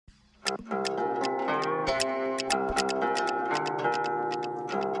Welcome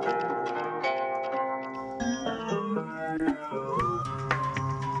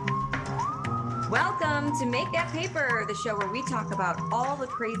to Make That Paper, the show where we talk about all the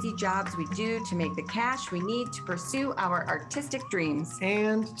crazy jobs we do to make the cash we need to pursue our artistic dreams.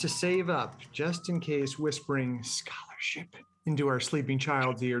 And to save up, just in case whispering scholarship into our sleeping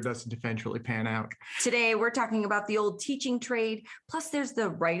child's ear doesn't eventually pan out. Today, we're talking about the old teaching trade, plus there's the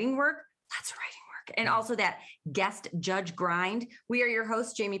writing work, lots of writing work, and also that guest judge grind. We are your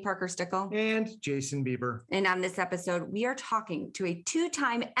hosts, Jamie Parker Stickle. And Jason Bieber. And on this episode, we are talking to a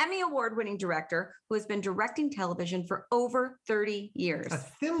 2-time Emmy Award-winning director who has been directing television for over 30 years. A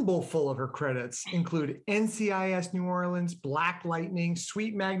thimbleful of her credits include NCIS New Orleans, Black Lightning,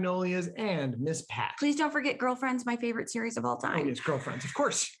 Sweet Magnolias, and Miss Pat. Please don't forget Girlfriends, my favorite series of all time. Oh, yes, Girlfriends, of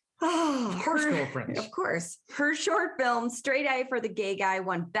course. Oh, of course, Girlfriends. Of course. Her short film, Straight A for the Gay Guy,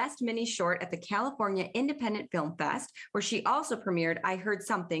 won Best Mini Short at the California Independent Film Fest, where she also premiered I Heard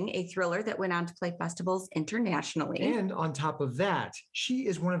Something, a thriller that went on to play festivals internationally. And on top of that, she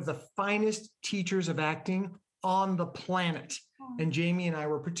is one of the finest teachers of acting on the planet. And Jamie and I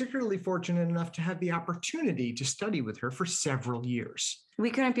were particularly fortunate enough to have the opportunity to study with her for several years. We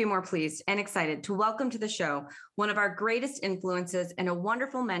couldn't be more pleased and excited to welcome to the show one of our greatest influences and a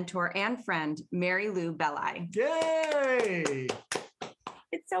wonderful mentor and friend, Mary Lou Belli. Yay!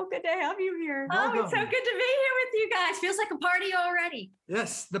 It's so good to have you here. Oh, it's so good to be here with you guys. Feels like a party already.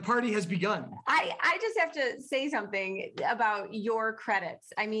 Yes, the party has begun. I just have to say something about your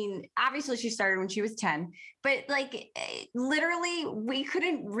credits. I mean, obviously she started when she was 10, but like literally we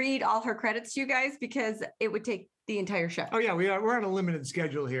couldn't read all her credits to you guys because it would take the entire show. Oh yeah, we're on a limited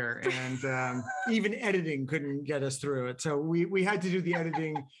schedule here, and even editing couldn't get us through it. So we had to do the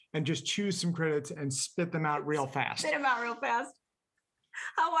editing and just choose some credits and spit them out real fast. Spit them out real fast.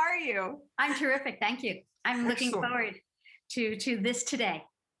 How are you? I'm terrific. Thank you. I'm looking forward to this today.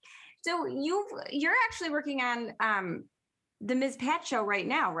 So you're actually working on the Ms. Pat show right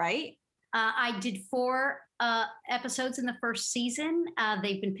now, right? I did 4 episodes in the first season.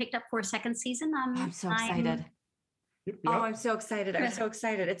 They've been picked up for a second season. I'm so excited. Yep. Oh, I'm so excited. I'm so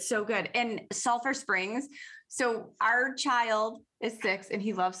excited. It's so good. And Sulphur Springs. So our child is 6 and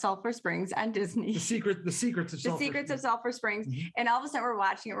he loves Sulphur Springs on Disney. The secrets of Sulphur Springs. Mm-hmm. And all of a sudden we're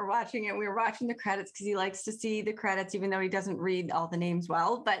watching it. We were watching the credits because he likes to see the credits, even though he doesn't read all the names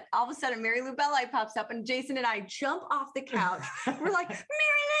well. But all of a sudden Mary Lou Belli pops up and Jason and I jump off the couch. We're like,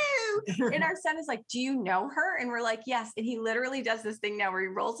 Mary Lou! And our son is like, do you know her? And we're like, yes. And he literally does this thing now where he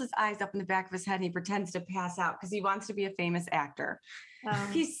rolls his eyes up in the back of his head and he pretends to pass out because he wants to be a famous actor.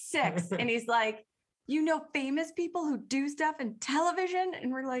 He's 6 and he's like, you know, famous people who do stuff in television.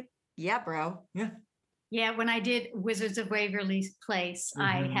 And we're like, yeah, bro. Yeah. When I did Wizards of Waverly Place,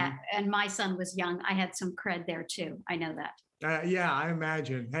 and my son was young, I had some cred there too. I know that. Yeah, I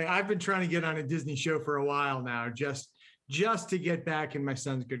imagine. Hey, I've been trying to get on a Disney show for a while now, just to get back in my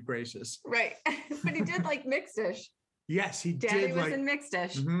son's good graces. Right. But he did like Mixed-ish. Yes, he Daddy did. was in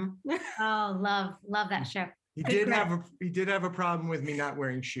Mixed-ish. Mm-hmm. Oh, love that show. He did have a problem with me not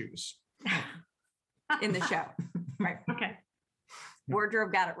wearing shoes. In the show. Right. Okay.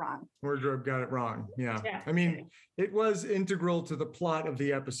 Wardrobe got it wrong. Yeah. I mean, it was integral to the plot of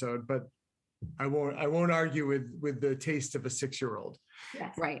the episode, but I won't argue with the taste of a 6-year-old.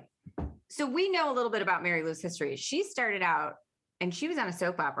 Yes. Right. So we know a little bit about Mary Lou's history. She started out and she was on a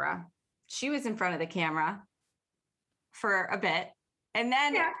soap opera. She was in front of the camera for a bit. And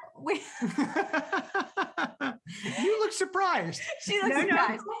then you look surprised. She looks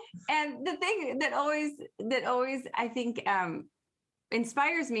surprised. And the thing that always I think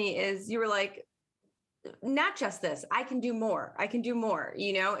inspires me is you were like, not just this, I can do more,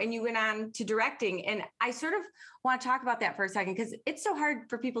 you know, and you went on to directing. And I sort of want to talk about that for a second, because it's so hard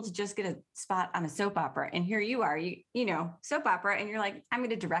for people to just get a spot on a soap opera. And here you are, you know, soap opera, and you're like, I'm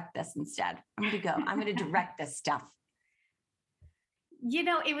going to direct this instead. I'm going to direct this stuff. You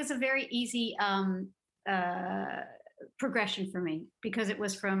know, it was a very easy progression for me, because it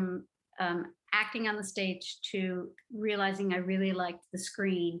was from acting on the stage to realizing I really liked the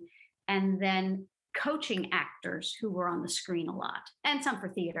screen, and then coaching actors who were on the screen a lot, and some for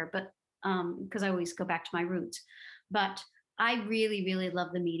theater, but because I always go back to my roots. But I really, really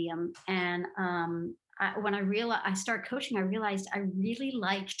love the medium. And when I started coaching, I realized I really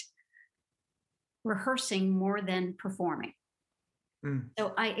liked rehearsing more than performing.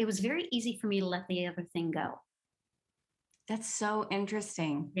 So it was very easy for me to let the other thing go. That's so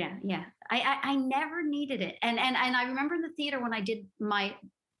interesting. Yeah. I never needed it. And I remember in the theater when I did my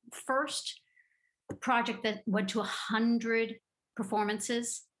first project that went to 100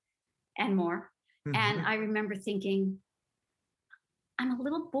 performances, and more. And Mhm. I remember thinking, I'm a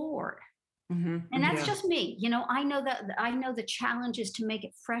little bored. Mhm. And that's Yeah. just me. I know that I know the challenge is to make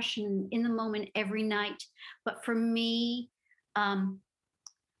it fresh and in the moment every night. But for me, um,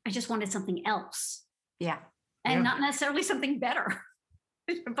 I just wanted something else, Yeah. and Yeah. not necessarily something better,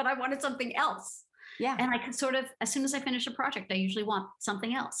 but I wanted something else. Yeah. And I could sort of, as soon as I finish a project, I usually want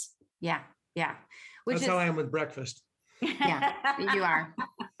something else. Yeah. Yeah. Which That's is, how I am with breakfast. yeah, you are.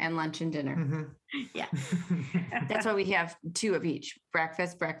 And lunch and dinner. Mhm. Yeah. That's why we have two of each: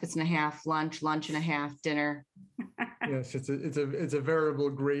 breakfast, breakfast and a half, lunch, lunch and a half, dinner. Yes, it's a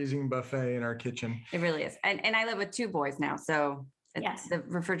veritable grazing buffet in our kitchen. It really is. And I live with two boys now, so Yes. the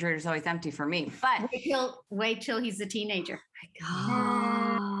refrigerator is always empty for me. But Wait till he's a teenager.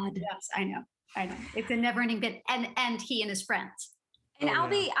 God. Yes, I know. It's a never-ending bit. And he and his friends. And Oh,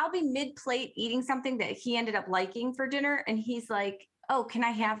 I'll be mid plate eating something that he ended up liking for dinner, and he's like, "Oh, can I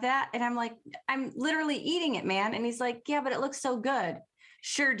have that?" And I'm like, "I'm literally eating it, man." And he's like, "Yeah, but it looks so good."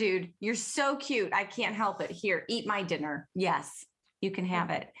 Sure, dude, you're so cute. I can't help it. Here, eat my dinner. Yes, you can have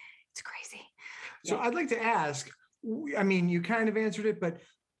it. It's crazy. So Yeah. I'd like to ask, I mean, you kind of answered it, but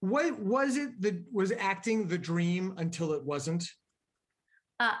what was it that was acting the dream until it wasn't?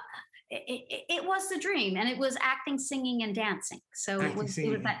 Uh, it was the dream, and it was acting, singing, and dancing. So it Acting, was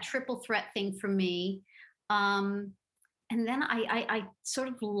singing. that triple threat thing for me. Um, and then I sort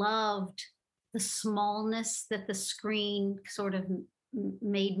of loved the smallness that the screen sort of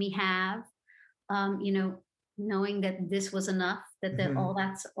made me have. Knowing that this was enough, that Mhm.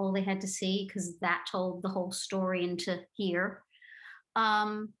 that's all they had to see, because that told the whole story into here.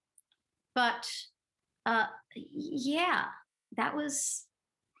 Um, but yeah, that was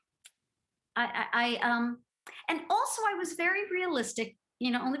and also I was very realistic,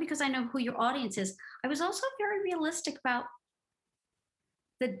 only because I know who your audience is. I was also very realistic about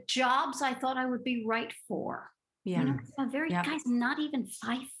the jobs I thought I would be right for. Yeah. 'Cause I'm very, Yep. guys, not even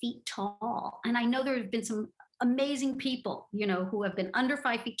 5 feet tall. And I know there have been some amazing people, who have been under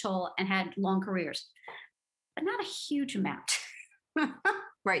 5 feet tall and had long careers, but not a huge amount.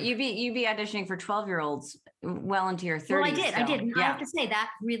 Right. You'd be auditioning for 12-year-olds well into your 30s. Well, I did. still. And I Yeah. have to say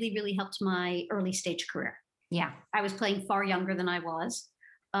that really, really helped my early stage career. Yeah. I was playing far younger than I was,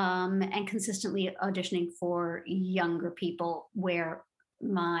 and consistently auditioning for younger people, where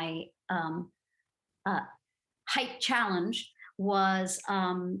my uh, height challenge was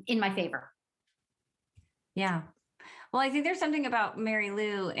in my favor. Yeah. Well, I think there's something about Mary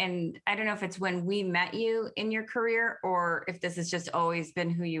Lou, and I don't know if it's when we met you in your career or if this has just always been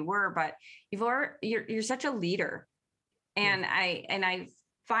who you were, but you're such a leader. And I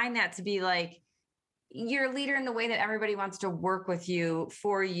find that to be like, you're a leader in the way that everybody wants to work with you,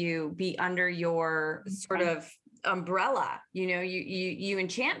 for you, be under your sort of umbrella. You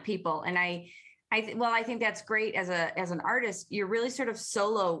enchant people. And I think that's great as an artist. You're really sort of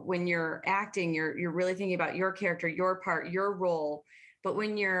solo when you're acting. You're really thinking about your character, your part, your role. But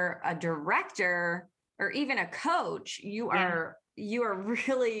when you're a director or even a coach, you are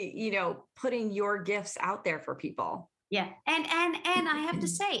really, putting your gifts out there for people. Yeah, and I have to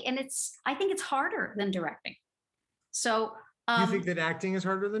say, and I think it's harder than directing. So You think that acting is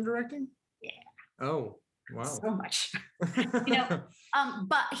harder than directing? Yeah. Oh, wow. So much.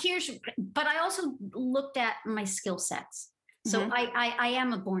 But I also looked at my skill sets. So Mhm. I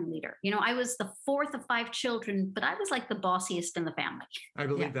am a born leader. I was the fourth of 5 children, but I was like the bossiest in the family. I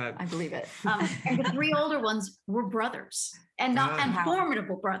believe Yeah, that. I believe it. And the 3 older ones were brothers, and Wow.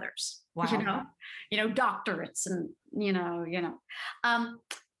 formidable brothers. Wow. Doctorates, and um,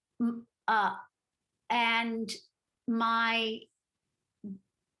 m- uh, and my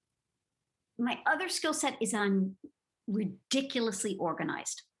other skill set is I'm ridiculously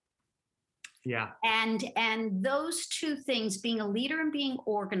organized. Yeah. And those two things, being a leader and being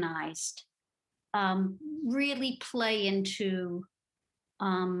organized, really play into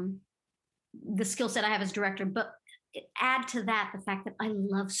the skill set I have as director. But add to that the fact that I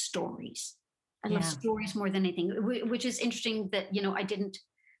love stories. I love Yeah. stories more than anything, which is interesting that I didn't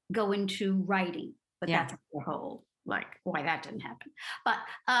go into writing, but Yeah. that's the whole, like, why that didn't happen. But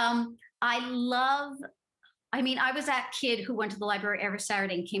I was that kid who went to the library every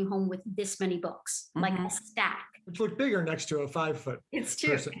Saturday and came home with this many books, like a Mhm. stack. Which looked bigger next to a 5-foot It's true.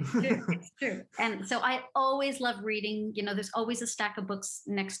 person. It's true. And so I always love reading. There's always a stack of books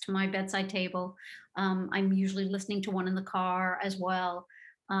next to my bedside table. I'm usually listening to one in the car as well.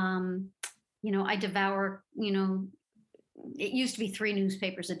 I devour, it used to be 3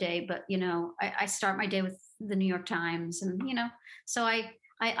 newspapers a day, but, I start my day with the New York Times, and, so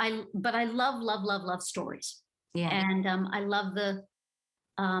but I love, love, love, love stories. Yeah. And I love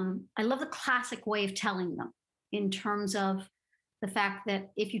I love the classic way of telling them in terms of the fact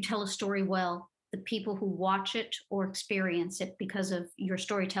that if you tell a story well, the people who watch it or experience it because of your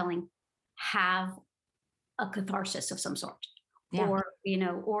storytelling have a catharsis of some sort. Yeah.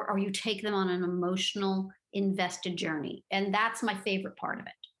 Or you take them on an emotional invested journey. And that's my favorite part of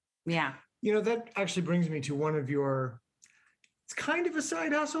it. Yeah. That actually brings me to one of it's kind of a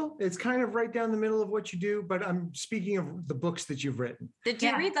side hustle. It's kind of right down the middle of what you do, but I'm speaking of the books that you've written. Did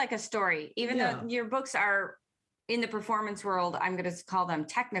you read like a story, even though your books are in the performance world? I'm going to call them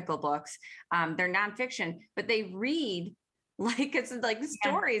technical books. They're nonfiction, but they read like it's like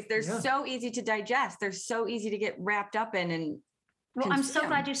stories. They're so easy to digest. They're so easy to get wrapped up in. And well, I'm so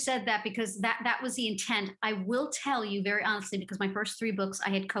glad you said that, because that was the intent. I will tell you very honestly, because my first 3 books, I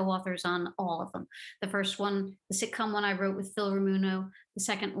had co-authors on all of them. The first one, the sitcom one, I wrote with Phil Ramuno. The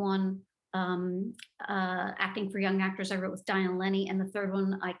second one, Acting for Young Actors, I wrote with Diana Lenny. And the third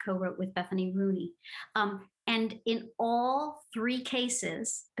one, I co-wrote with Bethany Rooney. And in all 3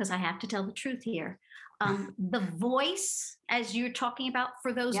 cases, because I have to tell the truth here, the voice, as you're talking about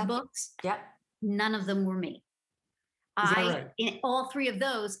for those books, none of them were me. In all 3 of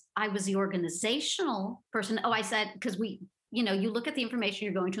those, I was the organizational person. I said, because you look at the information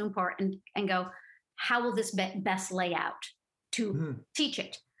you're going to impart and go, how will this best lay out to teach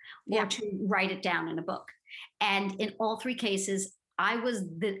it or to write it down in a book? And in all 3 cases, I was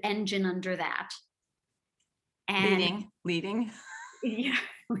the engine under that. And leading, yeah.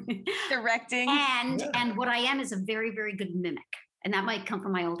 directing. And what I am is a very, very good mimic. And that might come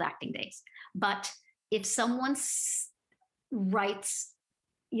from my old acting days. But if someone writes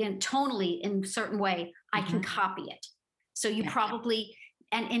tonally in a certain way, I can copy it. So you probably,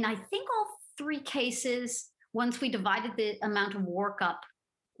 and I think all 3 cases, once we divided the amount of work up,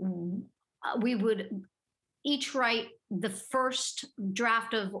 we would each write the first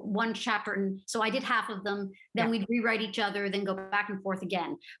draft of one chapter. And so I did half of them, then we'd rewrite each other, then go back and forth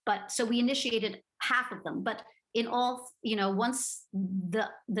again. But so we initiated half of them, but in all, once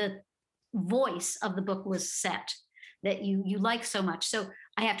the voice of the book was set that you like so much. So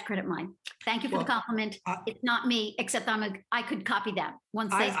I have to credit mine. Thank you for the compliment. It's not me, except I could copy that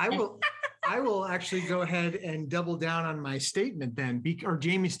once they I will actually go ahead and double down on my statement then, or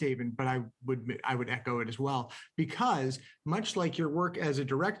Jamie's statement, but I would echo it as well, because much like your work as a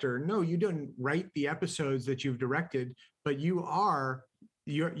director, no, you don't write the episodes that you've directed, but you are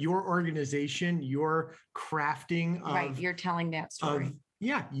your organization, your crafting of, you're telling that story.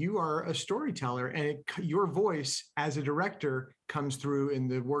 You are a storyteller, and your voice as a director comes through in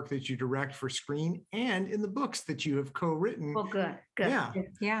the work that you direct for screen and in the books that you have co-written. Well, good. Yeah.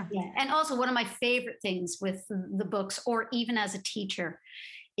 And also, one of my favorite things with the books, or even as a teacher,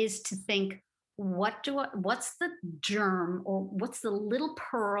 is to think, what's the germ, or what's the little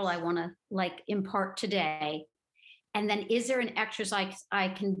pearl I want to impart today? And then is there an exercise I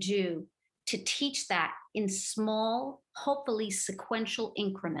can do to teach that in small, hopefully sequential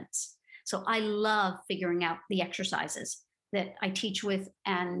increments? So I love figuring out the exercises that I teach with,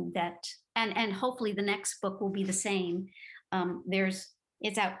 and hopefully the next book will be the same.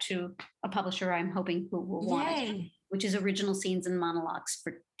 It's out to a publisher, I'm hoping, who will want it, which is Original Scenes and Monologues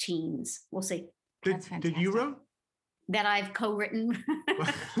for Teens. We'll see. Did you wrote? That I've co-written.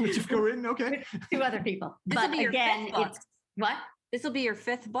 That you've co-written? Okay. 2 other people. This will be your again, 5th book. it's what? This will be your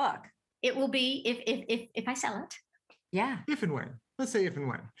 5th book. It will be if I sell it. Yeah. If and when. Let's say if and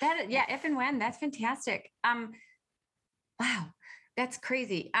when. If and when. That's fantastic. Wow, that's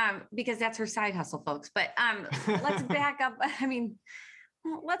crazy. Because that's her side hustle, folks. But let's back up.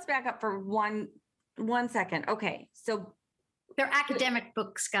 Let's back up for one second. Okay, so they're academic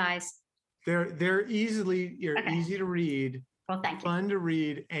books, guys. They're easy to read. Well, thank you. Fun to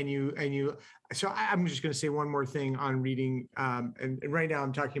read, and you. So I'm just going to say one more thing on reading. And right now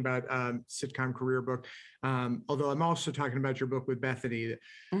I'm talking about sitcom career book. Although I'm also talking about your book with Bethany.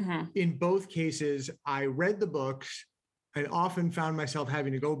 In both cases, I read the books and often found myself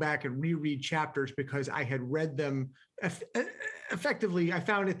having to go back and reread chapters because I had read them effectively. I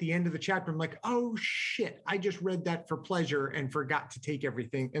found at the end of the chapter, I'm like, oh shit, I just read that for pleasure and forgot to take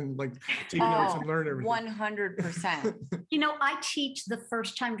everything and take notes and learn everything. 100%. I teach the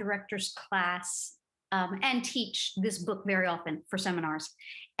first-time directors class and teach this book very often for seminars.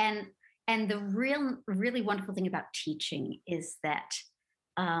 And the really wonderful thing about teaching is that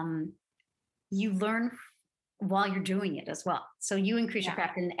you learn while you're doing it as well. So you increase your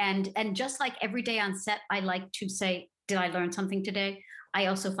craft. And just like every day on set, I like to say, did I learn something today? I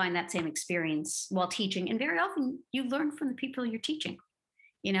also find that same experience while teaching. And very often you learn from the people you're teaching,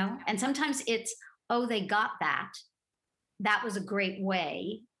 and sometimes it's, oh, they got that. that was a great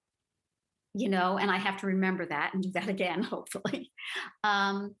way, and I have to remember that and do that again, hopefully.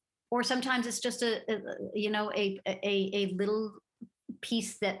 Or sometimes it's just a little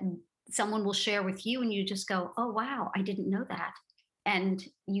piece that someone will share with you and you just go, oh, wow, I didn't know that. And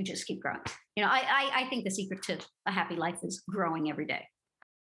you just keep growing. I think the secret to a happy life is growing every day.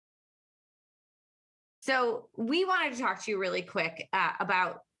 So we wanted to talk to you really quick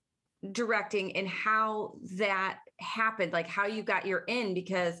about directing and how that happened, like how you got your in,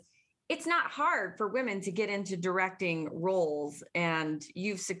 because it's not hard for women to get into directing roles, and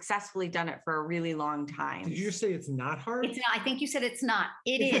you've successfully done it for a really long time. Did you just say it's not hard? It's not. I think you said it's not.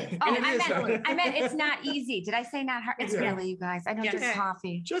 It is. Oh, It I meant it's not easy. Did I say not hard? It's Yeah. really, you guys. I don't Yes. drink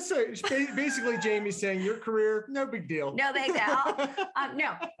coffee. Just so basically, Jamie's saying your career, no big deal. No,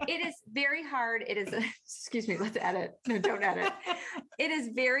 no, it is very hard. It is, excuse me, let's edit. No, don't edit. It is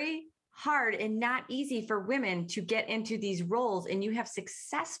very hard and not easy for women to get into these roles, and you have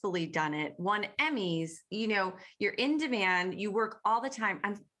successfully done it, won Emmys, you're in demand, you work all the time.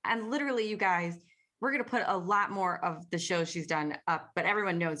 And literally, you guys, we're going to put a lot more of the shows she's done up, but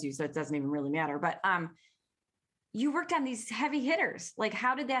everyone knows you, so it doesn't even really matter. But you worked on these heavy hitters. Like,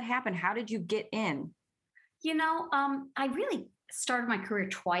 how did that happen? How did you get in? I really started my career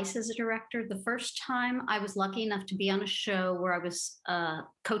twice as a director. The first time I was lucky enough to be on a show where I was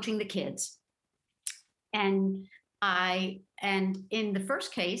coaching the kids. And in the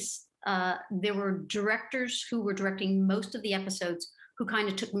first case, there were directors who were directing most of the episodes who kind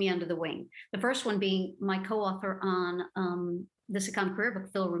of took me under the wing. The first one being my co-author on the Sitcom Career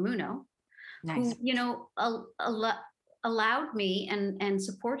Book, Phil Ramuno, Nice. who, allowed me and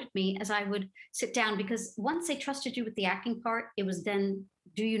supported me as I would sit down, because once they trusted you with the acting part, it was then,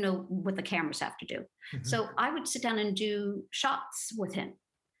 do you know what the cameras have to do? Mhm. So I would sit down and do shots with him.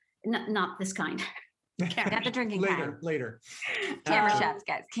 Not this kind. Not the drinking kind. Later. Camera shots,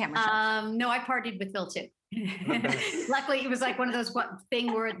 guys. Camera shots. No, I partied with Phil too. Luckily, it was like one of those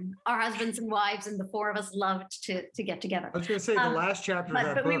thing where our husbands and wives and the four of us loved to get together. I was going to say the last chapter of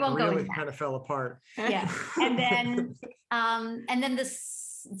that but we book won't go really into that. kind of fell apart. Yeah, and then the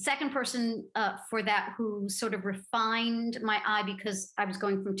second person for that who sort of refined my eye, because I was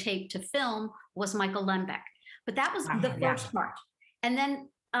going from tape to film, was Michael Lembeck. But that was the first part, and then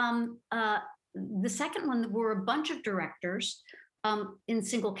the second one were a bunch of directors in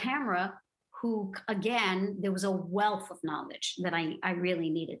single camera who, again, there was a wealth of knowledge that I really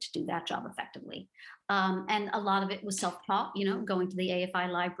needed to do that job effectively. And a lot of it was self-taught, going to the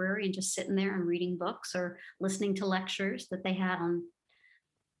AFI library and just sitting there and reading books or listening to lectures that they had on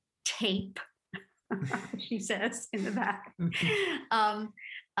tape, she says in the back.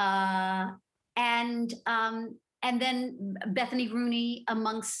 And then Bethany Rooney,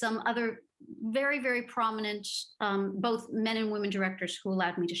 amongst some other very, very prominent, both men and women directors who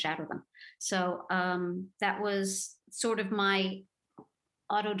allowed me to shadow them. So that was sort of my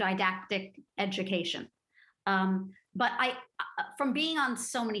autodidactic education. But from being on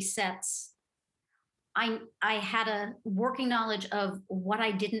so many sets, I had a working knowledge of what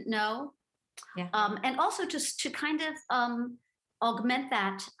I didn't know. Yeah. And also just to kind of augment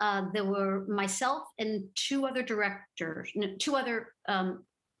that, there were myself and two other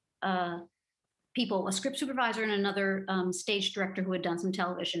people, a script supervisor and another stage director who had done some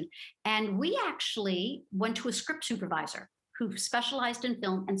television. And we actually went to a script supervisor who specialized in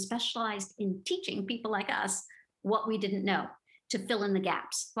film and specialized in teaching people like us what we didn't know to fill in the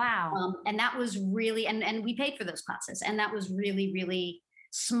gaps. Wow. And that was really, and we paid for those classes. And that was really, really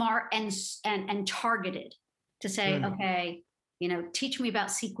smart and targeted to say, okay, teach me about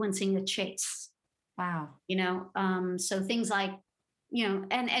sequencing a chase. Wow. So things like,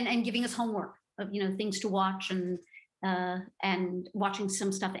 and giving us homework of, things to watch and watching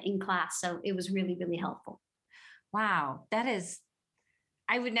some stuff in class. So it was really, really helpful. Wow. That is,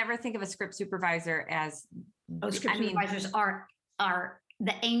 I would never think of a script supervisor as, Script supervisors are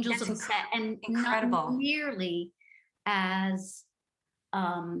the angels of the set, and incredible. Not nearly as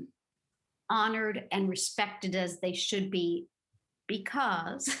honored and respected as they should be,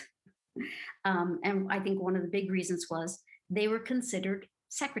 because, and I think one of the big reasons was they were considered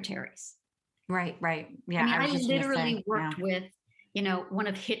secretaries. Right. Yeah. I literally worked with, one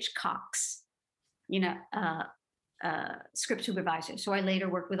of Hitchcock's, script supervisors. So I later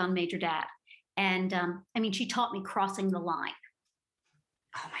worked with on Major Dad. And she taught me crossing the line.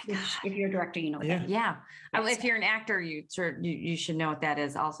 Oh my gosh. If you're a director, you know what that is. Yeah. Yes. If you're an actor, you should know what that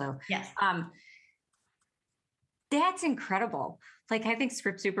is also. Yes. That's incredible. Like, I think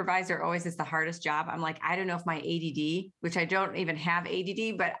script supervisor always is the hardest job. I'm like, I don't know if my ADD, which I don't even have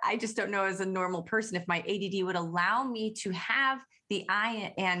ADD, but I just don't know as a normal person if my ADD would allow me to have the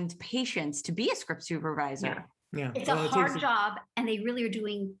eye and patience to be a script supervisor. Yeah. It's Well, a it hard takes- job, and they really are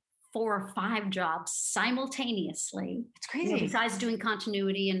doing 4 or 5 jobs simultaneously. It's You know, crazy. besides doing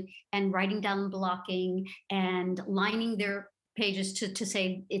continuity and writing down blocking and lining their pages to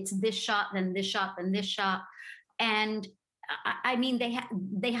say it's this shot, then this shot, then this shot. And I mean,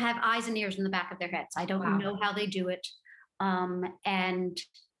 they have eyes and ears in the back of their heads. I don't Wow. know how they do it. And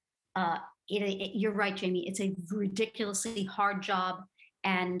you're right, Jamie. It's a ridiculously hard job,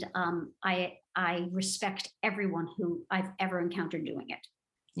 and I respect everyone who I've ever encountered doing it.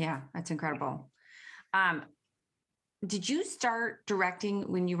 Yeah, that's incredible. Did you start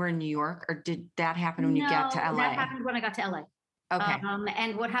directing when you were in New York, or did that happen when you got to No, LA? that happened when I got to LA. Okay.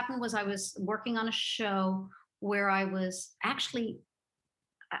 And what happened was I was working on a show where I was actually,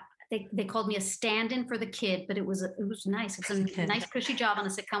 they called me a stand-in for the kid, but it was nice. It's a nice cushy job on a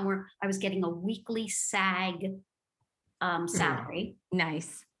sitcom where I was getting a weekly SAG salary.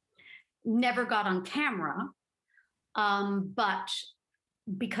 Nice. Never got on camera, but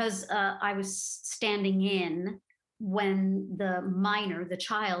because I was standing in when the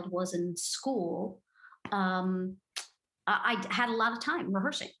child was in school, I had a lot of time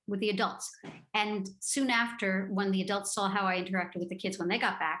rehearsing with the adults. And soon after, when the adults saw how I interacted with the kids when they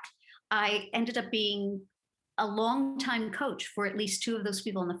got back, I ended up being a longtime coach for at least 2 of those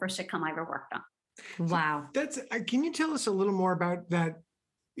people in the first sitcom I ever worked on. Wow. That's. Can you tell us a little more about that?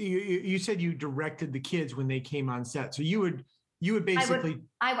 You said you directed the kids when they came on set, so you would basically.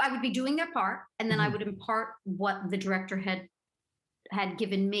 I would be doing their part, and then I Mhm. would impart what the director had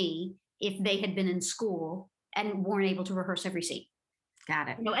given me if they had been in school and weren't able to rehearse every scene. Got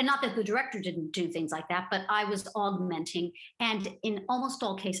it. You know, and not that the director didn't do things like that, but I was augmenting. And in almost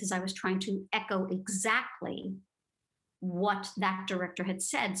all cases, I was trying to echo exactly what that director had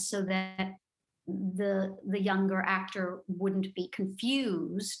said so that the younger actor wouldn't be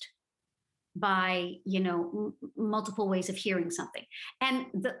confused by, you know, multiple ways of hearing something. And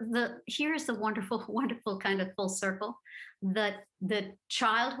here's the wonderful, wonderful kind of full circle. The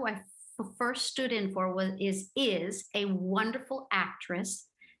child who I first stood in for is a wonderful actress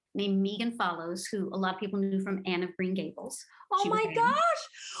named Megan Follows, who a lot of people knew from Anne of Green Gables. Oh She was my in-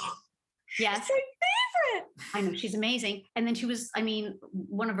 gosh. Yes. She's my favorite. I know, she's amazing. And then she was, I mean,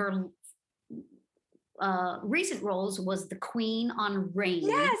 one of her recent roles was the Queen on Reign.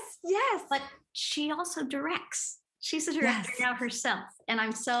 Yes. Yes. But she also directs. She's a director Yes. now herself, and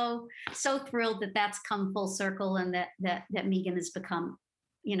I'm so thrilled that that's come full circle, and that Megan has become,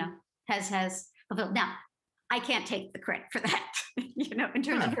 you know, has fulfilled. Now, I can't take the credit for that, you know, in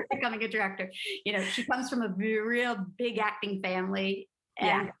terms of her becoming a director. You know, she comes from a real big acting family,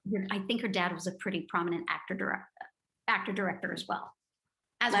 and I think her dad was a pretty prominent actor director as well.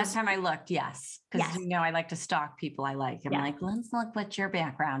 Last time I looked, yes, because Yes. you know I like to stalk people I like. I'm Yeah. like, let's look what your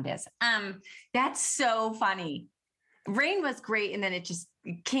background is. That's so funny. Rain was great, and then it just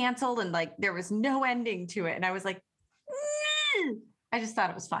canceled, and like there was no ending to it, and I was like, I just thought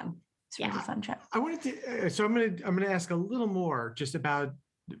it was fun. It's a really fun show. I wanted to. So I'm gonna ask a little more just about,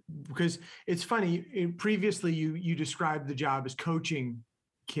 because it's funny. Previously, you described the job as coaching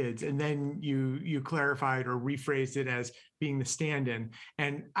kids, and then you clarified or rephrased it as being the stand-in.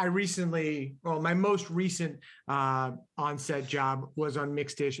 And I recently, well, my most recent on-set job was on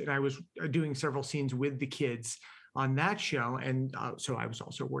Mixed-ish, and I was doing several scenes with the kids on that show, and so I was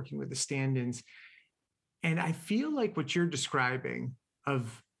also working with the stand-ins. And I feel like what you're describing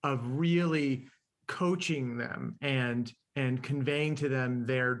of really coaching them and conveying to them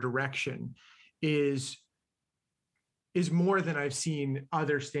their direction is more than I've seen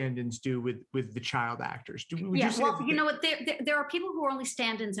other stand-ins do with the child actors. Would Yeah, you say well, that- you know what? There are people who are only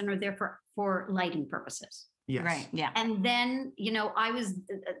stand-ins and are there for lighting purposes. Yes. Right. Yeah. And then, you know, I was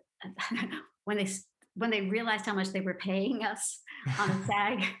when they realized how much they were paying us on a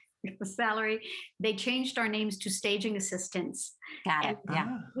SAG salary, they changed our names to staging assistants. Got it. And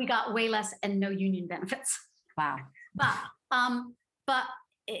Yeah. we got way less and no union benefits. Wow. But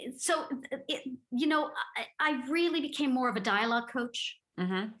so you know, I really became more of a dialogue coach.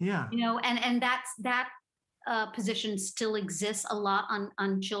 Mm-hmm. Yeah. You know, and that position still exists a lot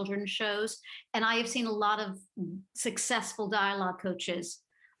on children's shows, and I have seen a lot of successful dialogue coaches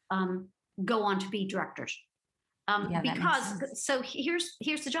go on to be directors. Yeah, that makes Because sense. so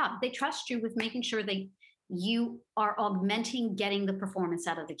here's the job. They trust you with making sure you are augmenting getting the performance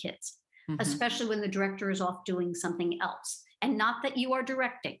out of the kids, Mhm. especially when the director is off doing something else. And not that you are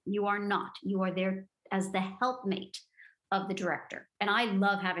directing, you are not. You are there as the helpmate of the director. And I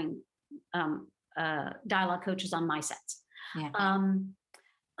love having dialogue coaches on my sets. Yeah.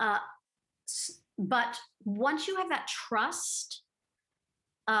 But once you have that trust,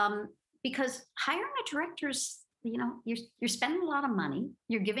 because hiring a director is, you're spending a lot of money,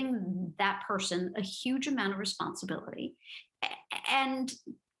 you're giving that person a huge amount of responsibility, and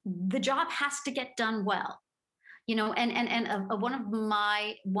the job has to get done well. One of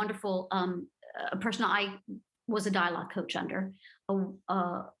my wonderful a person I was a dialogue coach under,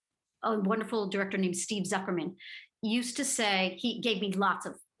 a wonderful director named Steve Zuckerman, used to say, he gave me lots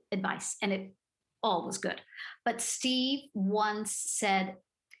of advice, and it all was good. But Steve once said,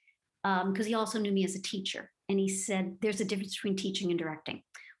 because he also knew me as a teacher, and he said, there's a difference between teaching and directing.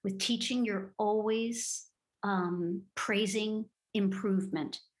 With teaching, you're always praising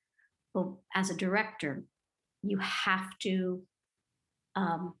improvement. But as a director, you have to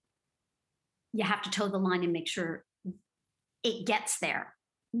toe the line and make sure it gets there.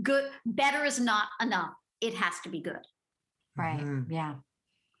 Good, better is not enough. It has to be good. Right. Mhm. Yeah.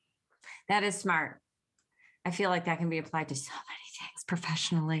 That is smart. I feel like that can be applied to so many things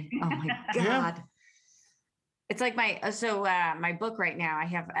professionally. Oh my Yeah. God. It's like my book right now, I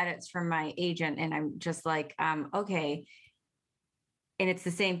have edits from my agent, and I'm just like, okay. And it's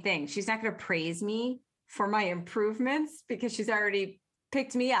the same thing. She's not going to praise me for my improvements because she's already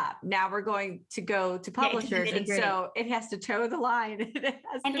picked me up. Now we're going to go to publishers. And so it has to toe the line.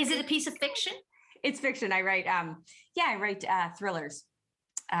 And is it a piece of fiction? It's fiction. I write, I write thrillers.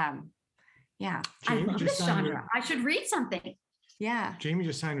 Yeah. I Jamie love just this signed genre. I should read something. Yeah. Jamie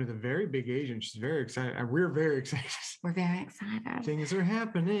just signed with a very big agent. She's very excited. And we're very excited. We're very excited. Things are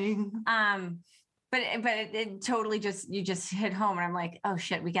happening. But it totally you just hit home, and I'm like, oh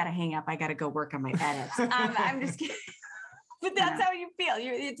shit, we got to hang up. I got to go work on my edits. I'm just kidding. But that's how you feel.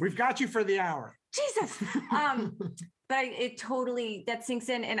 We've got you for the hour. Jesus. But it totally, that sinks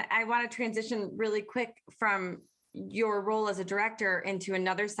in. And I want to transition really quick from your role as a director into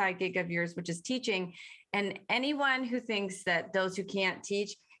another side gig of yours, which is teaching. And anyone who thinks that those who can't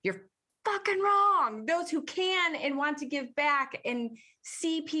teach, you're fucking wrong. Those who can and want to give back and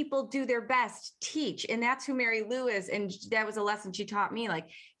see people do their best, teach. And that's who Mary Lou is. And that was a lesson she taught me. Like,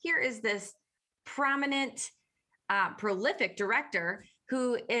 here is this prominent, prolific director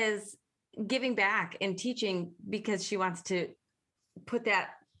who is giving back and teaching because she wants to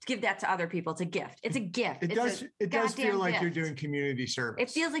give that to other people. It's a gift. It's a gift. It does feel like gift. you're doing community service.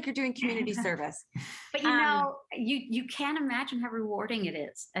 It feels like you're doing community service. But you can't imagine how rewarding it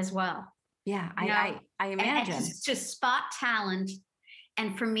is as well. Yeah, I imagine. And to spot talent.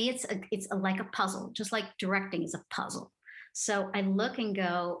 And for me, it's like a puzzle, just like directing is a puzzle. So I look and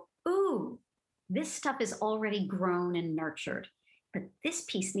go, ooh, this stuff is already grown and nurtured, but this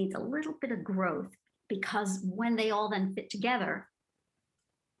piece needs a little bit of growth, because when they all then fit together,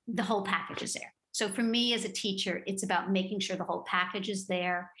 the whole package is there. So for me as a teacher, it's about making sure the whole package is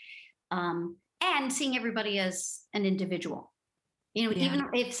there, and seeing everybody as an individual. Even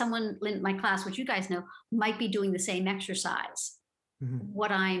if someone in my class, which you guys know, might be doing the same exercise,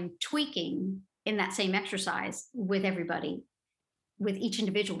 what I'm tweaking in that same exercise with everybody, with each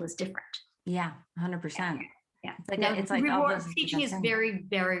individual, is different. Yeah, 100%. Yeah. It's like teaching is very,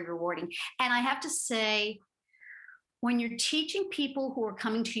 very rewarding. And I have to say, when you're teaching people who are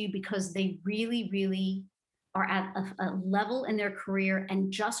coming to you because they really, really are at a level in their career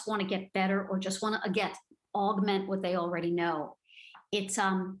and just want to get better, or just want to augment what they already know, it's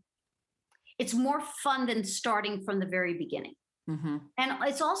more fun than starting from the very beginning. Mm-hmm. And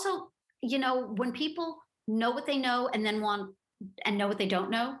it's also, when people know what they know and then know what they don't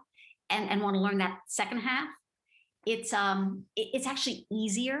know, and want to learn that second half, it's actually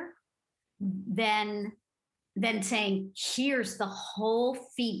easier than saying, here's the whole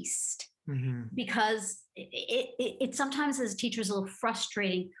feast. Mm-hmm. Because it sometimes as a teacher is a little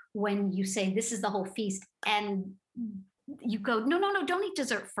frustrating when you say this is the whole feast and you go, no, don't eat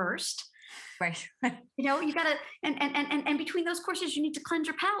dessert first. Right. You gotta, and between those courses, you need to cleanse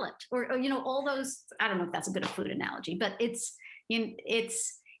your palate, or all those. I don't know if that's a good food analogy, but it's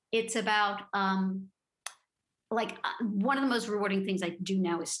about one of the most rewarding things I do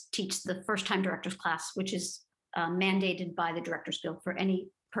now is teach the first time directors class, which is mandated by the Directors Guild for any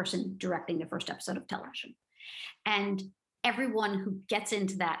person directing their first episode of television. And everyone who gets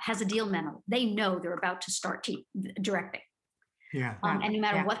into that has a deal memo. They know they're about to start directing. Yeah. And no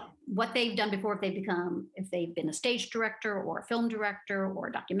matter what they've done before, if they've been a stage director or a film director or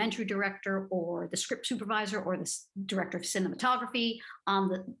a documentary director or the script supervisor or the director of cinematography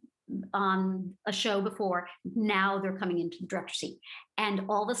on a show before, now they're coming into the director seat. And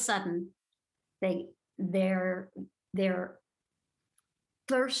all of a sudden their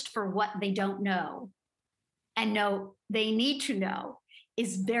thirst for what they don't know and know they need to know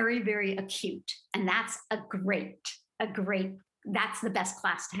is very, very acute. And that's a great, that's the best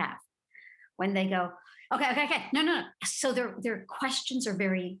class to have when they go, okay. No. So their questions are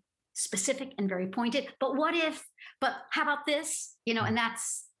very specific and very pointed. But what if, but how about this? And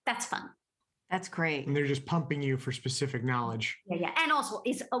that's fun. That's great. And they're just pumping you for specific knowledge. Yeah. And also,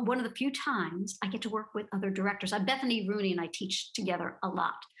 it's one of the few times I get to work with other directors. Bethany Rooney and I teach together a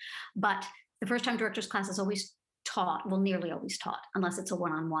lot. But the first time directors class is always taught, well, nearly always taught, unless it's a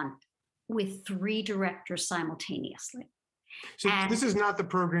one-on-one, with 3 directors simultaneously. So this is not the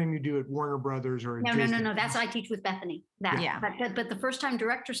program you do at Warner Brothers or No. That's what I teach with Bethany. But the first time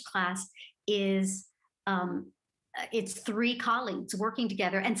directors class is it's 3 colleagues working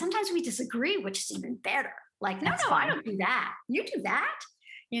together, and sometimes we disagree, which is even better. Like, no, I don't do that. You do that.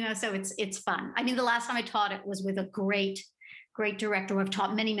 So it's fun. I mean, the last time I taught it was with a great director who I've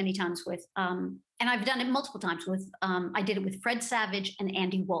taught many, many times with, and I've done it multiple times with. I did it with Fred Savage and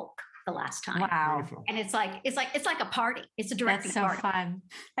Andy Wolk the last time. Wow. Beautiful. And it's like a party. It's a directing That's so party. fun.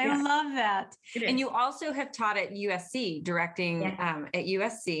 I love that. And you also have taught at USC, directing at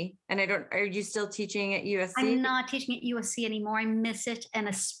USC. And are you still teaching at USC? I'm not teaching at USC anymore. I miss it. And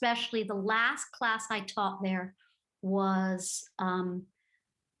especially the last class I taught there was,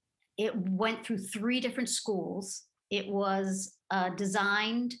 it went through 3 different schools. It was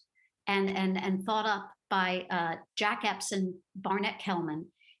designed and thought up by Jack Epps and Barnett Kellman.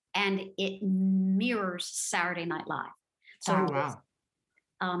 And it mirrors Saturday Night Live. So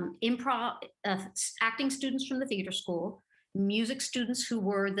improv, acting students from the theater school, music students who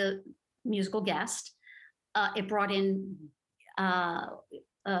were the musical guest. It brought in a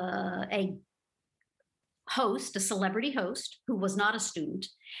host, a celebrity host who was not a student.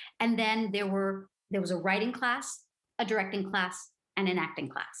 And then there was a writing class, a directing class, and an acting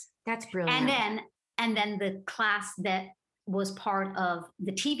class. That's brilliant. And then the class that was part of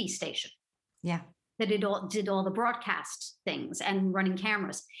the TV station. Yeah. That did all the broadcast things and running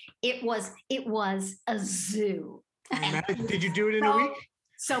cameras. It was a zoo. Did you do it in a week?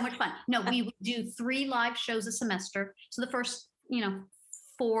 So much fun. No, we would do 3 live shows a semester. So the first, 4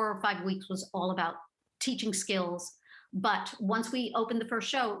 or 5 weeks was all about teaching skills. But once we opened the first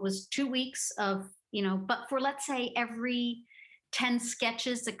show, it was 2 weeks of, but for, let's say, every 10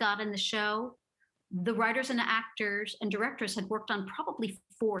 sketches that got in the show, the writers and actors and directors had worked on probably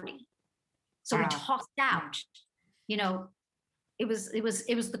 40. So we tossed out, it was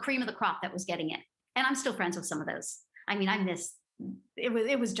the cream of the crop that was getting in. And I'm still friends with some of those. I mean,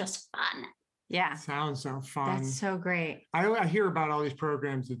 it was just fun. Yeah. Sounds so fun. That's so great. I hear about all these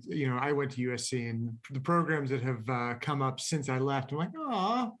programs that, I went to USC, and the programs that have come up since I left, I'm like,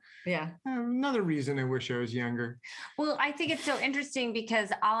 oh, yeah. Another reason I wish I was younger. Well, I think it's so interesting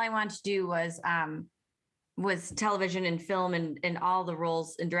because all I wanted to do was television and film and all the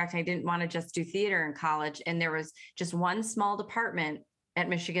roles in directing. I didn't want to just do theater in college. And there was just one small department at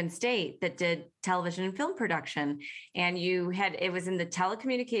Michigan State that did television and film production. And it was in the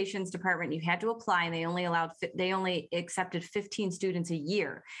telecommunications department. You had to apply, and they only accepted 15 students a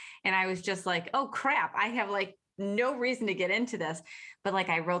year. And I was just like, oh crap, I have no reason to get into this. But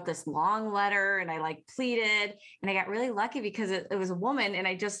I wrote this long letter and I pleaded, and I got really lucky because it was a woman, and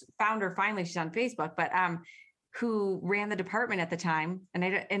I just found her finally. She's on Facebook, but who ran the department at the time. And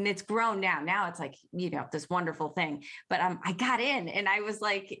it's grown now. Now it's this wonderful thing. But I got in, and I was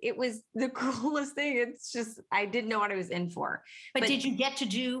it was the coolest thing. It's just, I didn't know what I was in for. But did you get to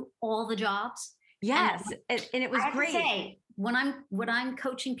do all the jobs? Yes. And it was great. Say, when I'm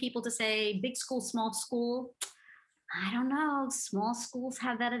coaching people to say big school, small school, I don't know. Small schools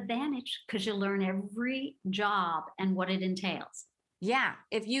have that advantage because you learn every job and what it entails. Yeah.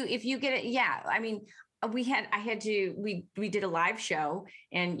 If you get it. Yeah. I mean, we did a live show,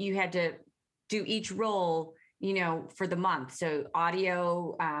 and you had to do each role, for the month. So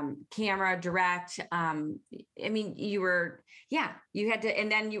audio, camera, direct. You had to,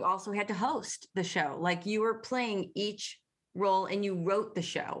 and then you also had to host the show. You were playing each role and you wrote the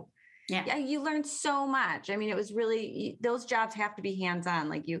show. Yeah. You learned so much. I mean, it was really, those jobs have to be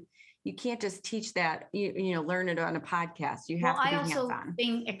hands-on. You can't just teach that, learn it on a podcast. You have to be hands-on. I also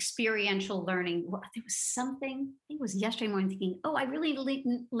think experiential learning. There was something, I think it was yesterday morning, thinking, I really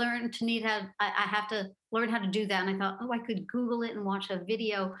learned to I have to learn how to do that. And I thought, I could Google it and watch a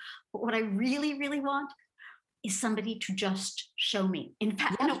video. But what I really, really want is somebody to just show me. In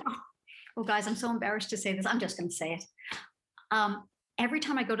fact, guys, I'm so embarrassed to say this. I'm just going to say it. Every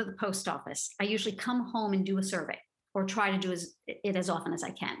time I go to the post office, I usually come home and do a survey. or try to do it as often as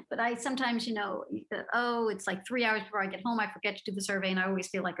I can. But I sometimes, it's like 3 hours before I get home, I forget to do the survey, and I always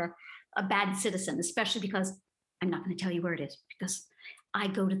feel like a bad citizen, especially because I'm not going to tell you where it is, because I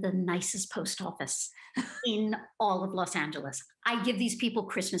go to the nicest post office in all of Los Angeles. I give these people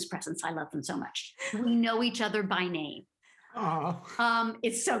Christmas presents. I love them so much. We know each other by name.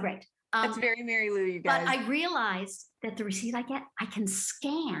 It's so great. That's very Mary Lou, you guys. But I realized that the receipt I get, I can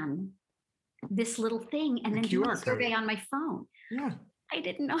scan this little thing and then do a survey on my phone. Yeah. I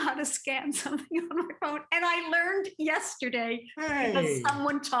didn't know how to scan something on my phone. And I learned yesterday because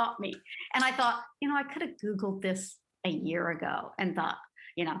someone taught me. And I thought, I could have Googled this a year ago and thought,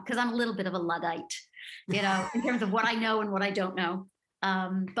 because I'm a little bit of a Luddite, in terms of what I know and what I don't know.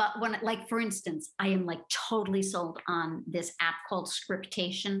 But when, like, for instance, I am like totally sold on this app called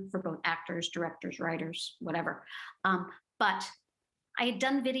Scriptation for both actors, directors, writers, whatever. But I had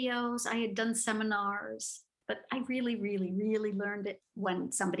done videos, I had done seminars, but I really, really, really learned it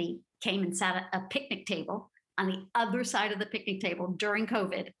when somebody came and sat at a picnic table on the other side of the picnic table during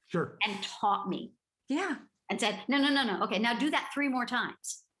COVID and taught me. Yeah. And said, no. Okay, now do that 3 more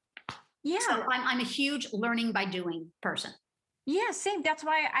times. Yeah. So I'm a huge learning by doing person. Yeah, same. That's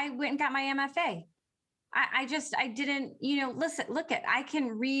why I went and got my MFA. I didn't, I can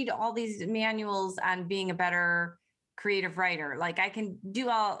read all these manuals on being a better creative writer. Like I can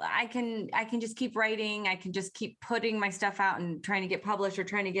just keep writing. I can just keep putting my stuff out and trying to get published or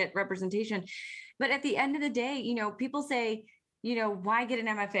trying to get representation. But at the end of the day, people say, why get an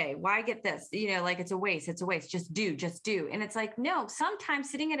MFA? Why get this? Like it's a waste. Just do. And it's like, no,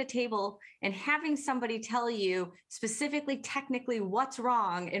 sometimes sitting at a table and having somebody tell you specifically, technically what's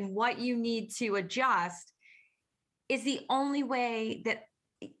wrong and what you need to adjust is the only way that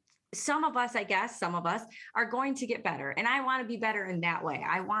some of us are going to get better. And I want to be better in that way.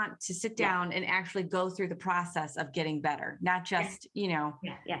 I want to sit down and actually go through the process of getting better, not just,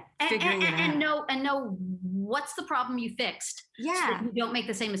 figuring it out. And know what's the problem you fixed. Yeah. So that you don't make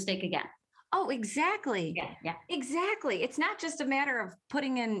the same mistake again. Oh, exactly. Yeah. Exactly. It's not just a matter of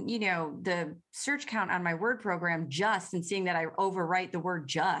putting in, the search count on my word program just and seeing that I overwrite the word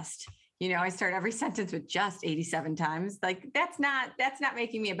just. I start every sentence with just 87 times. Like that's not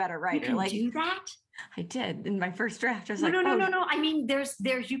making me a better writer. You can do that? I did in my first draft. I was no. I mean, there's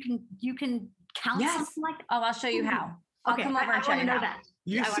you can count something like that. Oh, I'll show you how. I'll come over and show you how. That.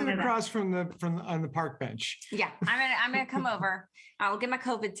 You sit across from on the park bench. Yeah, I'm gonna come over. I'll get my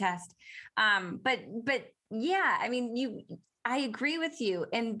COVID test. But yeah, I mean, I agree with you,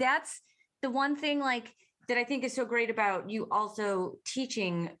 and that's the one thing like that I think is so great about you also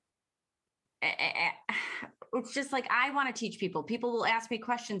teaching. It's just like, I want to teach people. People will ask me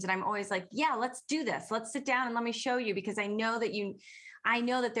questions and I'm always like, yeah, let's do this. Let's sit down and let me show you, because I know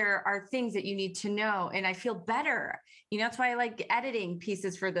that there are things that you need to know. And I feel better. That's why I like editing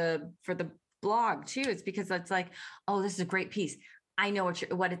pieces for the blog too. It's because it's like, oh, this is a great piece. I know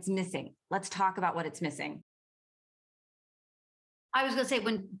what it's missing. Let's talk about what it's missing. I was going to say,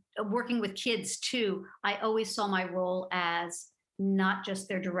 when working with kids too, I always saw my role as not just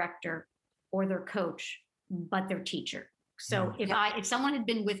their director or their coach, but their teacher. So if someone had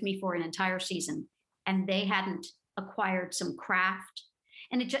been with me for an entire season and they hadn't acquired some craft,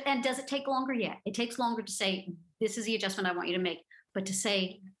 and does it take longer? Yeah, it takes longer to say, this is the adjustment I want you to make, but to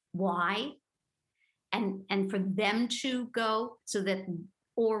say why, and for them to go so that,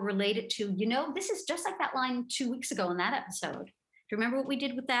 or relate it to, this is just like that line 2 weeks ago in that episode. Do you remember what we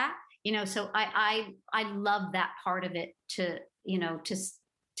did with that? So I love that part of it to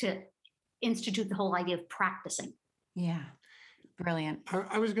institute the whole idea of practicing. Yeah. Brilliant.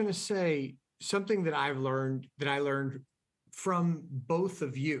 I was going to say something that I learned from both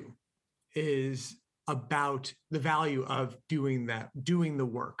of you is about the value of doing the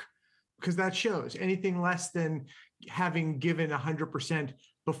work, because that shows. Anything less than having given 100%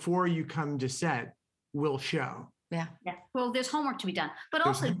 before you come to set will show. Yeah. Well, there's homework to be done, but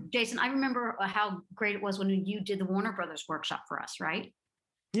also, Jason, I remember how great it was when you did the Warner Brothers workshop for us, right?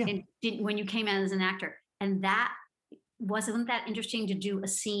 Yeah. And when you came out as an actor, and wasn't that interesting to do a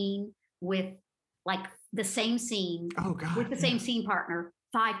scene with like the same scene with the same scene partner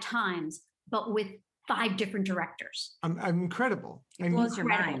 5 times, but with 5 different directors. I'm incredible. It blows your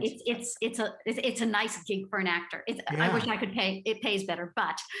mind. It's a nice gig for an actor. I wish I could pay. It pays better,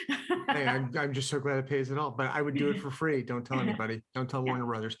 but hey, I'm just so glad it pays it all. But I would do it for free. Don't tell anybody. Don't tell Warner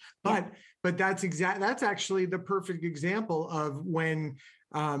Brothers. But that's actually the perfect example of when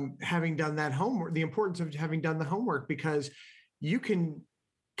having done that homework, the importance of having done the homework, because you can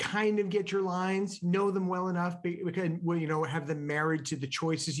kind of get your lines, know them well enough, because have them married to the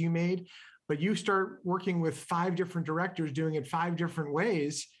choices you made. but you start working with 5 different directors doing it 5 different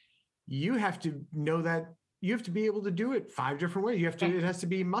ways. You have to know that you have to be able to do it 5 different ways. You have to, it has to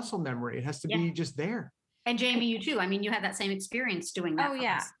be muscle memory. It has to be just there. And Jamie, you too. I mean, you had that same experience doing that. Oh,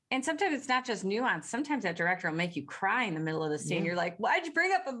 yeah. And sometimes it's not just nuance. Sometimes that director will make you cry in the middle of the scene. Yeah. You're like, why'd you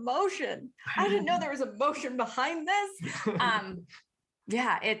bring up emotion? I didn't know there was emotion behind this.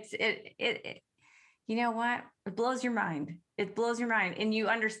 Yeah, it you know what? It blows your mind. It blows your mind. And you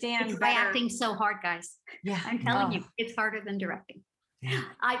understand It's better. acting so hard, guys. Yeah. I'm telling you, it's harder than directing. Yeah.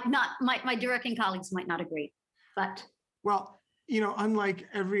 My directing colleagues might not agree, but Well, unlike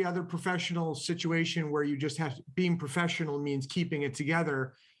every other professional situation where you just have being professional means keeping it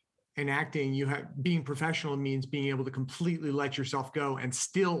together. In acting, being professional means being able to completely let yourself go and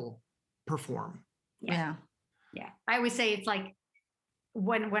still perform. Yeah. yeah. I always say it's like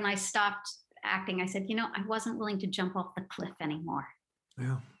when I stopped acting, I said, I wasn't willing to jump off the cliff anymore.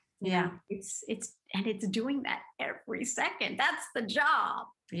 Yeah. Yeah. It's doing that every second. That's the job.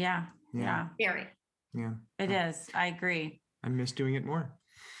 Yeah. Yeah. Very. Yeah. It is. I agree. I miss doing it more.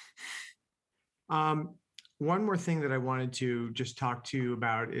 One more thing that I wanted to just talk to you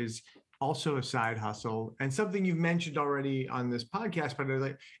about is also a side hustle, and something you've mentioned already on this podcast, but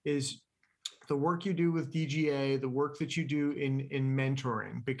is the work you do with DGA, the work that you do in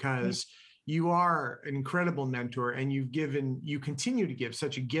mentoring, because you are an incredible mentor and you continue to give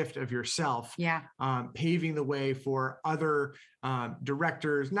such a gift of yourself, paving the way for other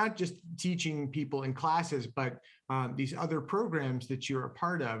directors, not just teaching people in classes, but these other programs that you're a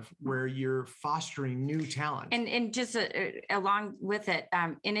part of where you're fostering new talent. And just along with it,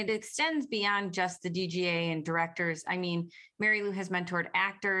 and it extends beyond just the DGA and directors. I mean, Mary Lou has mentored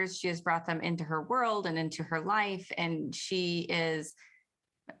actors. She has brought them into her world and into her life. And she is,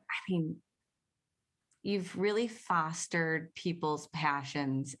 you've really fostered people's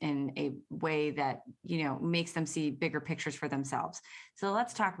passions in a way that, makes them see bigger pictures for themselves. So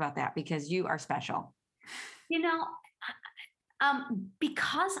let's talk about that, because you are special.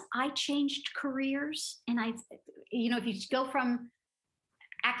 Because I changed careers, and if you go from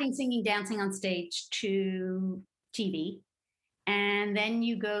acting, singing, dancing on stage to TV, and then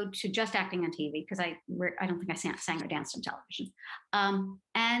you go to just acting on TV, because I don't think I sang or danced on television,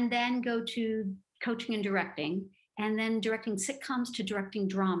 and then go to coaching and directing, and then directing sitcoms to directing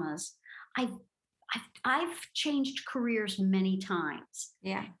dramas. I've changed careers many times.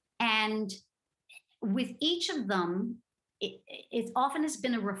 Yeah. And with each of them, it often has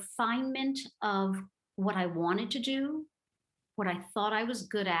been a refinement of what I wanted to do, what I thought I was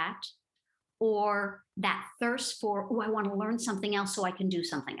good at, or that thirst for, I want to learn something else so I can do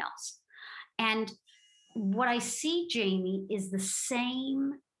something else. And what I see, Jamie, is the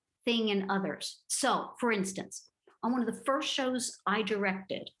same thing in others. So, for instance, on one of the first shows I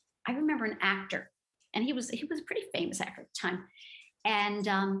directed, I remember an actor, and he was a pretty famous actor at the time, and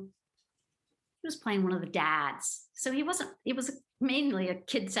he was playing one of the dads. So it was mainly a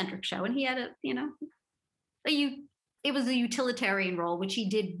kid-centric show, and he had it was a utilitarian role, which he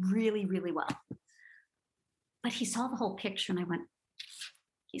did really, really well. But he saw the whole picture, and I went,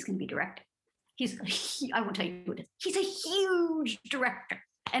 he's going to be directing. I won't tell you who it is. He's a huge director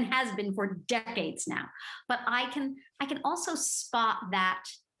and has been for decades now. But I can also spot that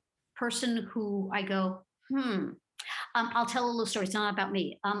person who I go, I'll tell a little story. It's not about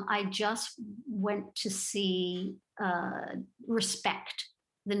me. I just went to see Respect,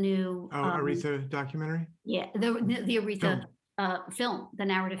 the new Aretha documentary. Yeah, the Aretha film, the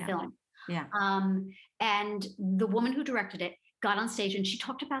narrative film. Yeah. And the woman who directed it got on stage, and she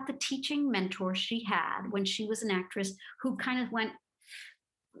talked about the teaching mentor she had when she was an actress, who kind of went,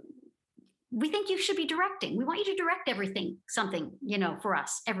 we think you should be directing. We want you to direct something, for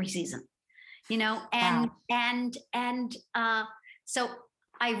us every season, and wow. So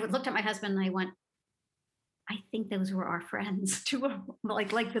I looked at my husband and I went, I think those were our friends too.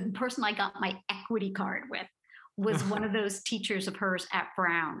 Like the person I got my equity card with was one of those teachers of hers at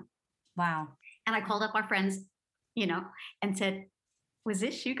Brown. Wow. And I called up our friends, and said, was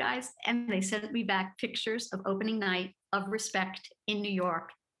this you guys? And they sent me back pictures of opening night of Respect in New York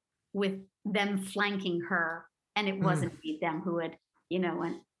with them flanking her. And it wasn't them who had,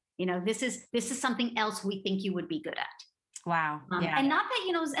 this is something else we think you would be good at. Wow. Yeah. And not that,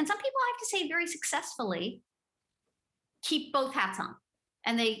 and some people, I have to say, very successfully keep both hats on.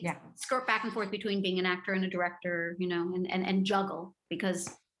 And they skirt back and forth between being an actor and a director, and juggle, because,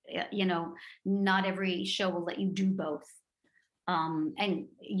 not every show will let you do both. And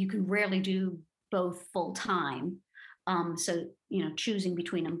you can rarely do both full time. So, choosing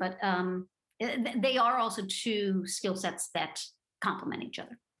between them. But they are also two skill sets that complement each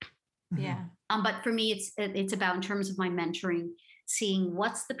other. Yeah. But for me, it's about, in terms of my mentoring, seeing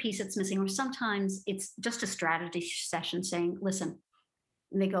what's the piece that's missing, or sometimes it's just a strategy session saying, listen,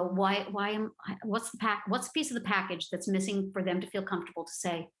 and they go, what's the piece of the package that's missing for them to feel comfortable to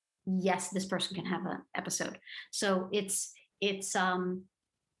say, yes, this person can have an episode. So it's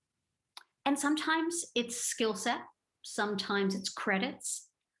and sometimes it's skill set, sometimes it's credits,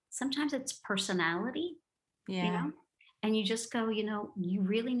 sometimes it's personality, Yeah. you know, and you just go, you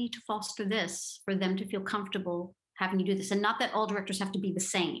really need to foster this for them to feel comfortable having you do this. And not that all directors have to be the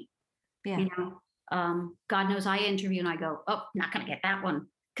same. Yeah. God knows I interview and I go, oh, not going to get that one.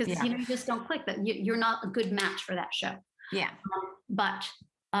 Because, Yeah. you just don't click, that you're not a good match for that show. Yeah. But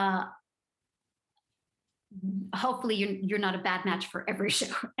hopefully you're not a bad match for every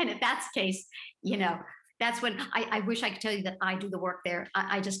show. And if that's the case, that's when I wish I could tell you that I do the work there.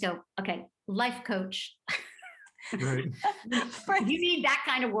 I just go, okay, life coach. Right. You need that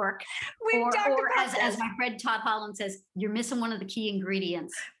kind of work. We've talked or about as my friend Todd Holland says, you're missing one of the key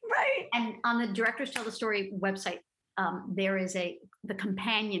ingredients. Right. And on the Directors Tell the Story website, there is the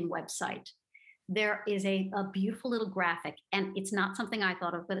companion website. There is a beautiful little graphic, and it's not something I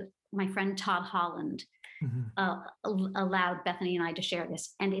thought of, but my friend Todd Holland allowed Bethany and I to share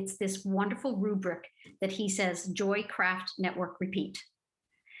this. And it's this wonderful rubric that he says, joy, craft, network, repeat.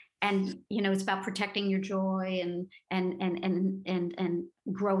 And, it's about protecting your joy and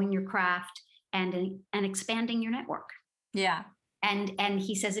growing your craft and expanding your network. Yeah. And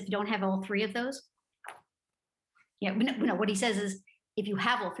he says, if you don't have all three of those, what he says is, if you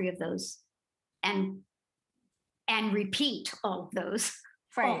have all three of those and repeat all of those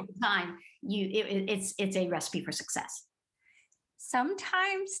all the time, it's a recipe for success.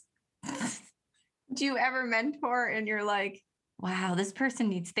 Sometimes, do you ever mentor and you're like, wow, this person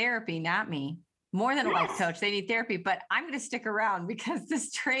needs therapy, not me. More than a life coach, they need therapy, but I'm going to stick around because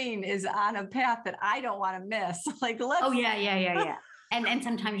this train is on a path that I don't want to miss. Like, oh yeah. And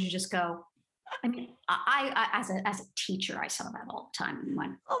sometimes you just go, I mean, I as a teacher, I saw that all the time.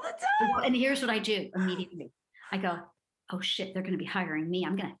 All the time. And here's what I do immediately. I go, oh shit, they're going to be hiring me.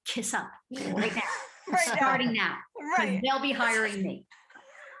 I'm going to kiss up right now. Starting now. Right. They'll be hiring me.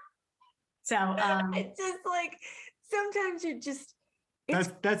 So it's just like, sometimes you just,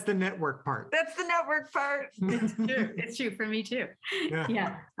 that's the network part. That's the network part. It's true. It's true for me too.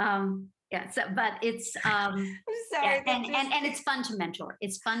 Yeah. So, but it's I'm sorry. and it's fun to mentor.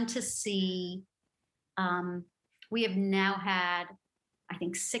 It's fun to see. We have now had, I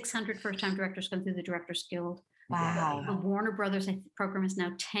think, 600 first-time directors come through the Directors Guild. Wow. The Warner Brothers program is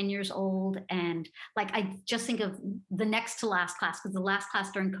now 10 years old. And I just think of the next to last class, because the last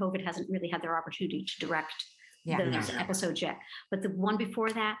class during COVID hasn't really had their opportunity to direct those episodes yet. But the one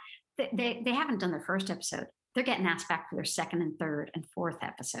before that, they haven't done their first episode. They're getting asked back for their second and third and fourth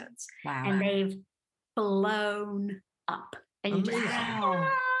episodes. Wow. And they've blown up. And you just,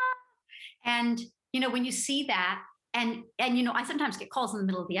 and when you see that, and I sometimes get calls in the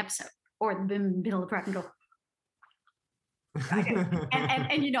middle of the episode or in the middle of the prep and go,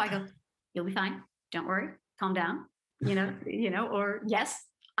 and I go, you'll be fine. Don't worry. Calm down. Or yes,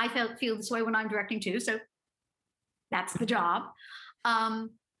 I feel this way when I'm directing too. So that's the job.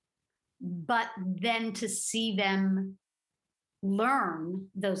 But then to see them learn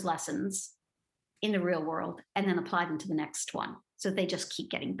those lessons in the real world and then apply them to the next one. So they just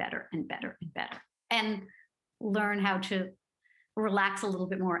keep getting better and better and better, and learn how to relax a little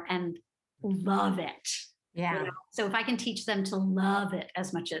bit more and love it. Yeah. So if I can teach them to love it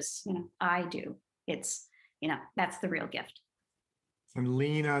as much as, I do, it's, that's the real gift. And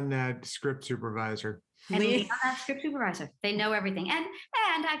lean on that script supervisor. And lean on that script supervisor. They know everything. And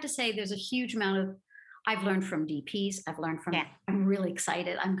I have to say, there's a huge amount of, I've learned from DPs. I've learned from, I'm really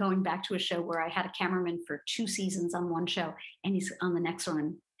excited. I'm going back to a show where I had a cameraman for 2 seasons on one show and he's on the next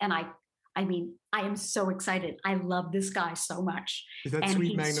one. And I mean, I am so excited. I love this guy so much. Is that and Sweet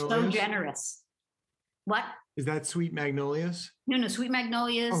he's Magnolias? so generous. What? Is that Sweet Magnolias? No, Sweet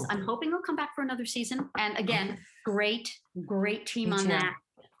Magnolias. Oh. I'm hoping he'll come back for another season. And again, great team Me on too. that.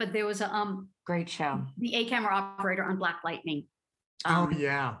 But there was a great show. The A camera operator on Black Lightning.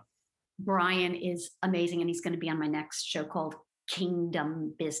 Brian is amazing, and he's going to be on my next show called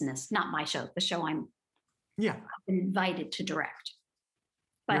Kingdom Business. Not my show, the show I've been invited to direct.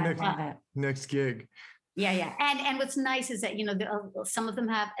 But next gig. Yeah. And what's nice is that, some of them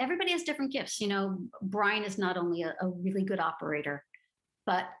everybody has different gifts. Brian is not only a really good operator,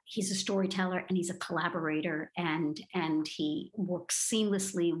 but he's a storyteller and he's a collaborator, and he works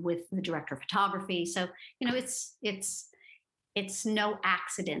seamlessly with the director of photography. So, it's no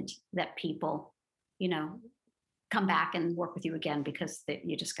accident that people, come back and work with you again because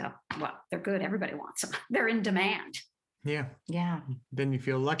you just go, well, they're good. Everybody wants them. They're in demand. Yeah. Yeah. Then you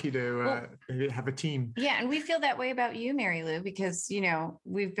feel lucky to have a team. Yeah. And we feel that way about you, Mary Lou, because,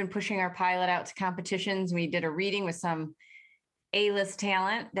 we've been pushing our pilot out to competitions. We did a reading with some A-list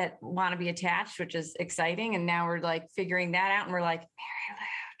talent that want to be attached, which is exciting. And now we're like figuring that out. And we're like, Mary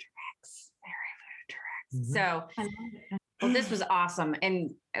Lou directs. So, I love it. well, this was awesome.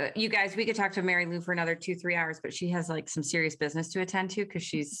 And you guys, we could talk to Mary Lou for another 2-3 hours, but she has like some serious business to attend to because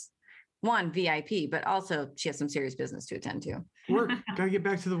she's one VIP, but also she has some serious business to attend to. Work. Gotta get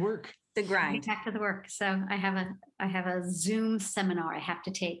back to the work. The Get grind. back to the work. So I have a Zoom seminar I have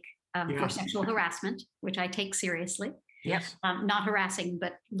to take for Yes. sexual harassment, which I take seriously. Yep. Not harassing,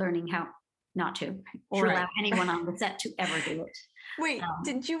 but learning how not to, or Sure. allow anyone on the set to ever do it. Wait,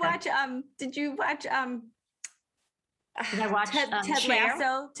 did you watch Did I watch Ted Cher?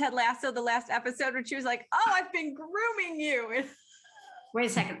 Lasso, the last episode when she was like, "Oh, I've been grooming you." Wait a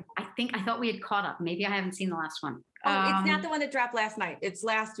second. I thought we had caught up. Maybe I haven't seen the last one. Oh, it's not the one that dropped last night. It's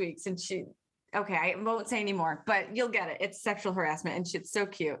last week's, and okay, I won't say anymore, but you'll get it. It's sexual harassment, and it's so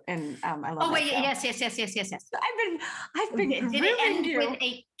cute, and I love. Oh that wait, show. yes. I've been Did it grooming end you. with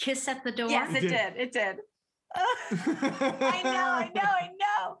a kiss at the door? Yes, it did. It did. I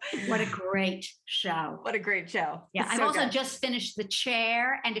know. What a great show. What a great show. Yeah, It's I've so also good. just finished The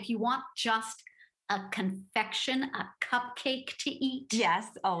Chair. And if you want just a confection, a cupcake to eat, Yes,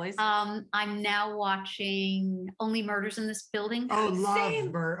 always. I'm now watching Only Murders in This Building. Oh, Same.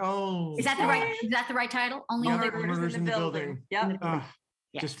 Is that the right title? Only Yep. Murders. Murders in the Building. Yep. Oh,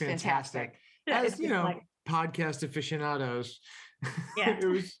 Yeah, just it's fantastic. It's As just like- podcast aficionados. Yeah.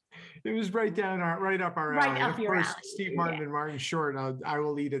 it was right up our Right alley. up Of your course, alley. Steve Martin and Martin Short. I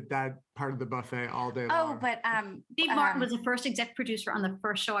will eat at that part of the buffet all day Oh, long. but Steve Martin was the first exec producer on the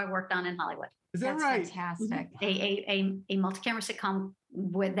first show I worked on in Hollywood. Is that that's right? fantastic. A multi-camera sitcom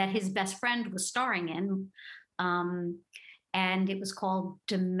that his best friend was starring in, and it was called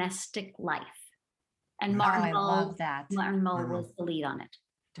Domestic Life. And Oh, I Martin love Mull, that. Martin Mull Martin Mull. was the lead on it,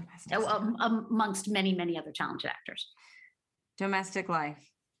 Domestic, amongst many other talented actors. Domestic Life.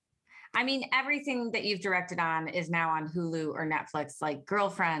 I mean, everything that you've directed on is now on Hulu or Netflix, like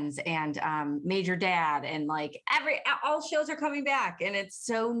Girlfriends and Major Dad, and like all shows are coming back, and it's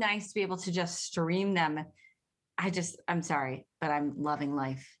so nice to be able to just stream them. I'm sorry, but I'm loving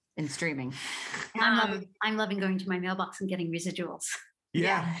life in streaming. And I'm loving going to my mailbox and getting residuals.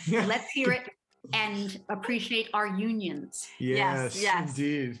 Yeah. Let's hear it and appreciate our unions. Yes, yes.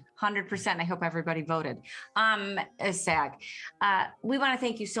 indeed. 100%. I hope everybody voted. SAG. We want to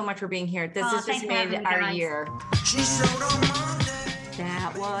thank you so much for being here. This has just thanks for having made me, our guys. year.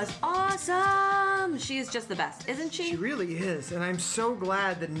 That was awesome. She is just the best, isn't She she? really is. And I'm so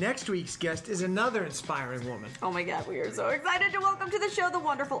glad that next week's guest is another inspiring woman. Oh my God, we are so excited to welcome to the show the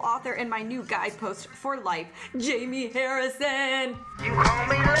wonderful author and my new guidepost for life, Jamie Harrison. You call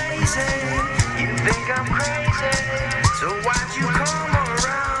me lazy, you think I'm crazy, so why'd you come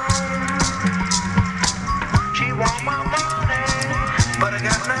around? She want my money, but I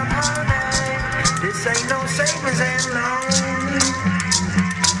got no money. This ain't no savings and loan.